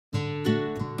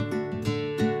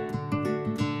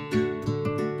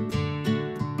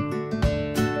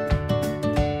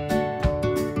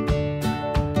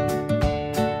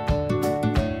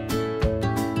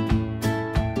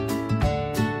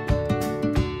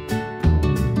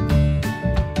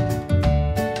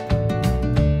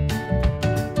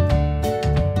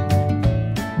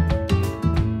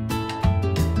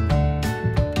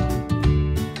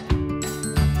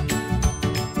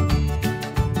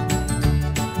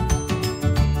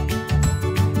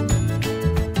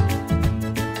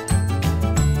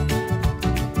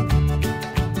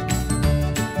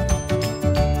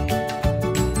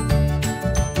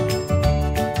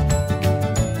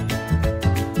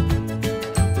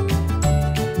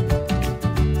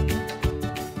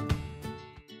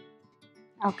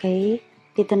Okay,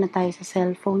 dito na tayo sa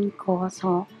cellphone ko.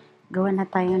 So, gawa na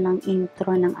tayo ng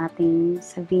intro ng ating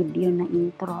sa video na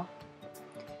intro.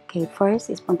 Okay, first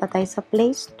is punta tayo sa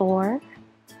Play Store.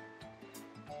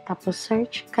 Tapos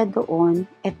search ka doon.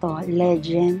 Ito,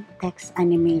 Legend Text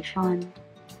Animation.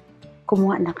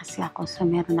 Kumuha na kasi ako. So,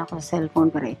 meron ako sa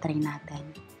cellphone pero itry natin.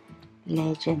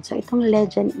 Legend. So, itong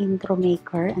Legend Intro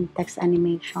Maker and Text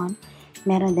Animation.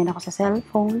 Meron din ako sa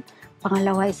cellphone.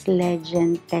 Pangalawa is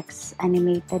Legend Text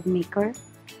Animated Maker.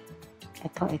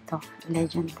 Ito.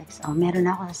 Legend Text. Meron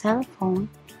ako sa cellphone.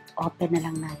 Open na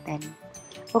lang natin.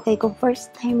 Okay, kung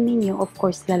first time ninyo, of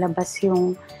course, lalabas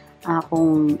yung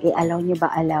kung i-allow nyo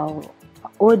ba, allow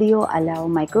audio, allow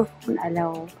microphone,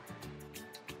 allow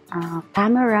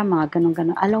camera, mga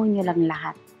ganun-ganun. Allow nyo lang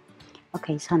lahat.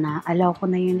 Okay, so allow ko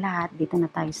na yung lahat. Dito na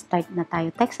tayo. Start na tayo.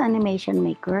 Text Animation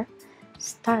Maker.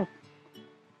 Start.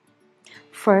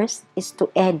 First is to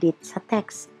edit sa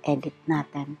text. Edit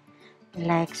natin.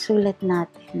 Like, sulat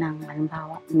natin ng,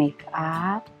 halimbawa,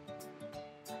 makeup.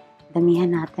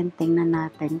 Damihan natin, tingnan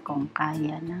natin kung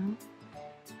kaya ng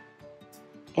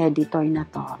editor na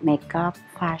to. Makeup,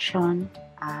 fashion,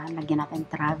 lagyan natin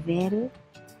travel.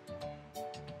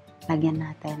 Lagyan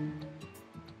natin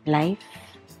life.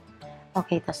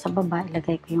 Okay, tapos sa baba,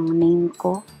 ilagay ko yung name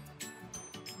ko.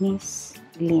 Miss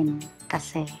Lynn.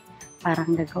 Kasi,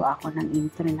 parang gagawa ako ng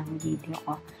intro ng video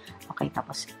ko. Okay,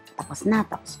 tapos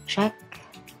check.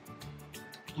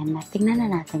 Yan na, tingnan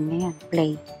na natin ngayon.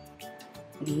 Play.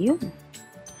 Yun.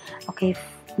 Okay,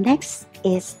 next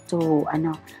is to,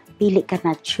 pili ka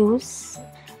na choose.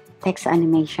 Text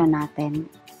animation natin.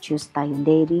 Choose tayo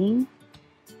dating.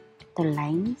 Ito,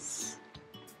 lines.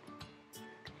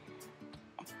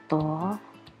 Ito.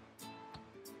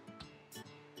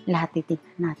 Lahat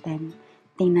titignan natin.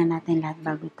 Tingnan natin lahat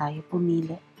bago tayo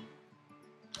pumili.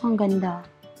 Ang ganda.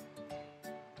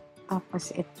 Tapos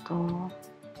ito.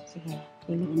 Sige,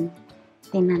 piliin.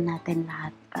 Tingnan natin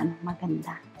lahat kung anong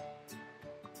maganda.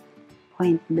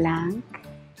 Point blank.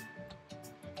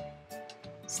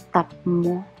 Stop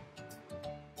mo.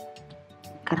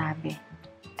 Grabe.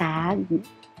 Tag.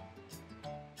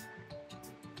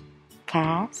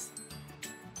 Cast.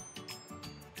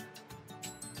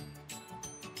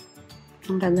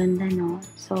 Ang gaganda, no?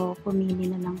 So,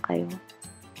 pumili na lang kayo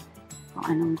kung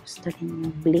anong gusto rin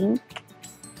yung blink.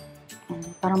 And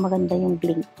parang maganda yung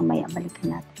blink. Mamaya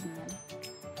balikan natin yan.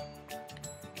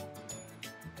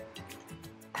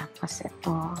 Tapos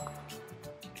ito.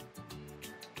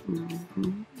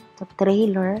 Ito,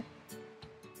 trailer.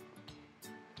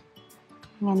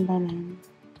 Ganda rin.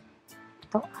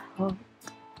 Ito, out.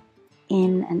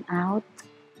 In and out.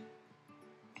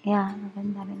 Yeah,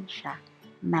 maganda rin siya.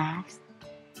 Mask.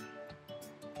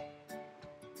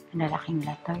 Lalaking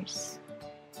letters.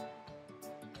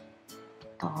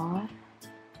 Ito.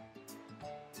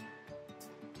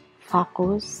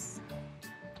 Focus.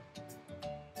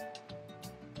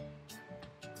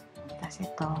 Tapos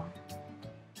ito.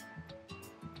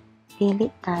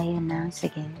 Pili tayo ng,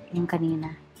 sige, yung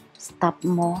kanina. Stop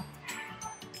mo.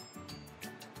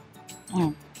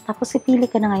 Ayan. Tapos ipili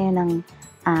ka na ngayon ng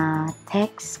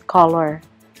text color.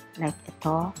 Like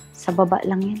ito. Sa baba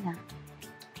lang yun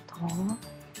Ito.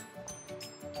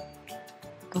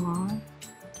 Ito.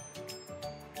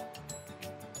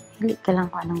 Pili ka lang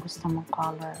kung anong gusto mong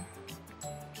color.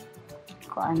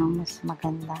 Kung anong mas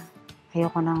maganda.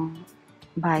 Ayoko ng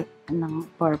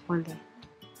purple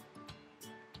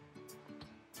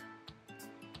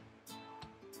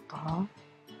Ito.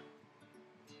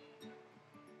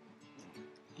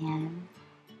 Ayan.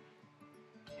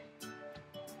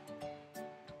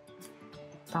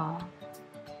 Ito.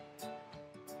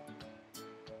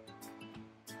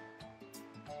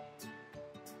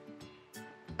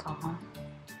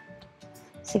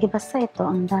 Sige, basta ito.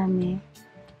 Ang dami.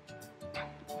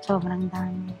 Sobrang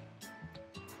dami.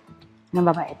 Ano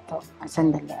ba ito?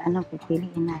 Sandali. Ano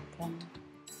pipiliin natin?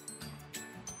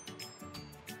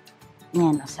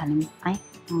 Yan. Ay,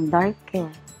 ang dark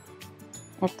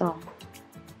Ito.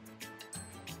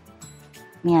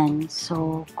 Yan.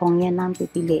 So, kung yan ang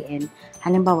pipiliin,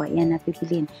 halimbawa, yan na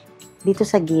pipiliin. Dito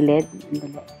sa gilid,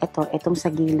 itong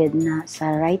sa gilid na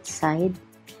sa right side,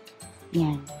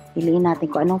 yan. Piliin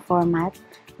natin kung anong format.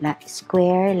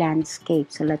 Square, landscape.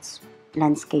 So, let's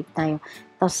landscape tayo.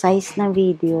 Ito, size ng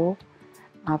video,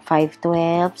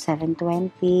 512,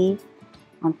 720,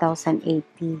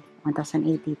 1080.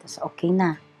 1080. Tapos, okay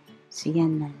na. So,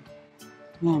 yan na.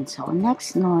 Yan. So,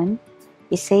 next nun,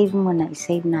 i-save mo na.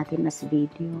 I-save natin as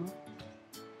video.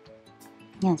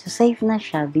 Yan. So, save na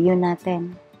siya. View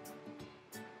natin.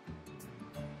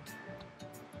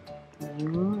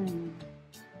 Ayun.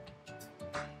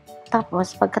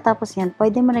 Tapos, pagkatapos yan,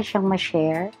 pwede mo na siyang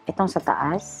ma-share. Itong sa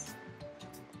taas.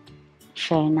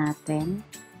 Share natin.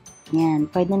 Yan.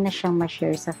 Pwede na siyang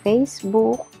ma-share sa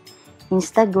Facebook,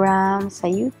 Instagram, sa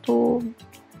YouTube,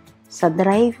 sa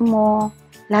Drive mo.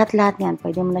 Lahat-lahat yan.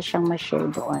 Pwede mo na siyang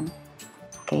ma-share doon.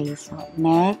 Okay. So,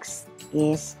 next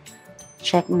is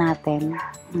check natin.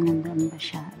 Nandun ba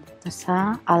siya? Dito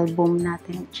sa album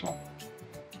natin. Check.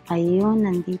 Ayun.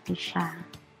 Nandito siya.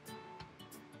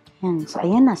 Yan. So,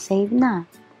 ayan na. Save na.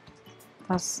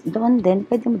 Tapos, doon din,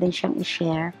 pwede mo din siyang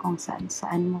i-share kung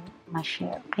saan-saan mo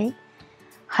ma-share. Okay?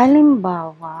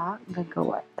 Halimbawa,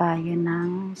 gagawa tayo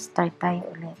ng start tayo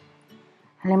ulit.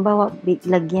 Halimbawa,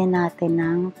 lagyan natin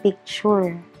ng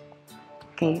picture.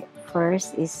 Okay.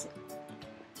 First is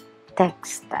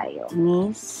text tayo.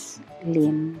 Miss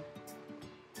Lynn.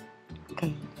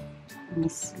 Okay.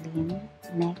 Miss Lynn.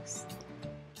 Next.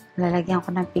 Lalagyan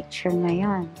ko ng picture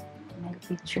ngayon. May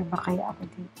picture ba kaya ako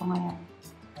dito ngayon?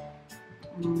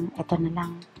 Ito na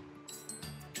lang.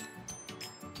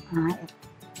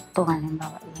 Ito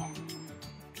halimbawa yan.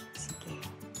 Sige,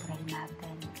 try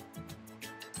natin.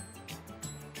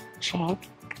 Check.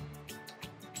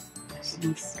 Tapos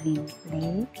Miss Lynn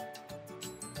play.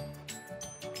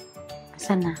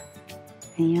 Asan na?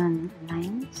 Ayun,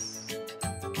 lines.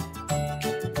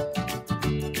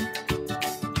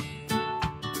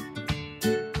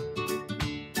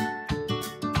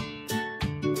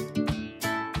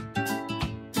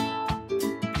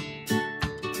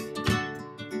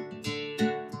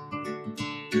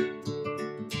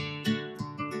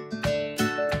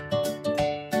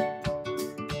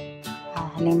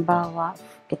 Halimbawa,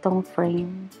 itong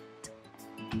frame.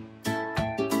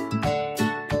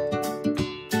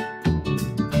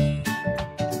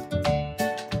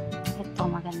 Ito,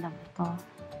 maganda ba ito?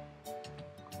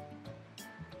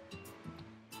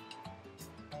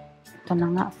 Ito na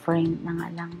nga, frame na nga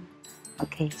lang.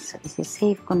 Okay, so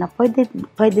isi-save ko na. Pwede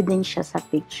din siya sa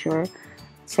picture.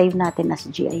 Save natin as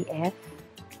GIF.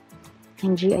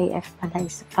 Yung GIF pala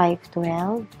is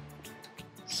 512.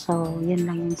 So,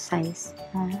 yun lang yung size.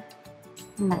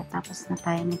 Matapos na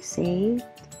tayo mag-save.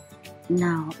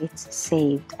 Now, it's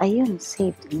saved. Ayun,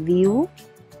 saved. View.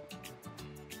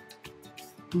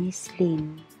 Miss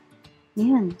Lynn.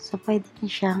 Yun. So, pwede na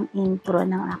siyang intro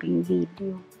ng aking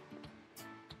video.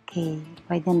 Okay.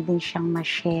 Pwede din siyang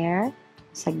ma-share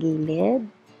sa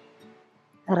gilid.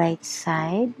 Right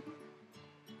side.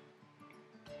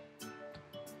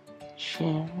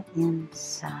 Share yan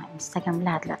sa Instagram,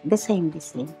 lahat. The same.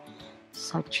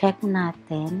 So, check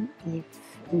natin if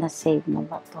na-save na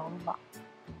ba ito.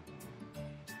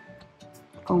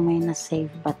 Kung may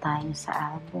na-save ba tayo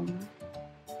sa album.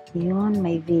 Yun,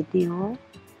 may video.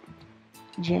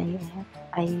 GIF.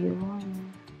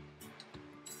 Ayun.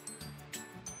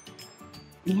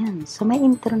 Yan. So, may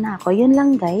intro na ako. Yun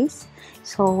lang, guys.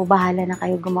 So, bahala na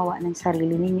kayo gumawa ng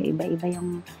sarili ninyo. Iba-iba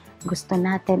yung gusto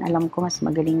natin. Alam ko mas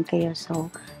magaling kayo. So,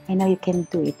 I know you can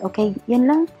do it. Okay, yun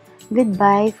lang.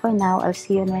 Goodbye for now. I'll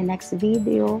see you in my next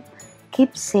video.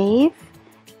 Keep safe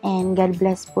and God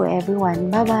bless po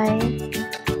everyone. Bye-bye.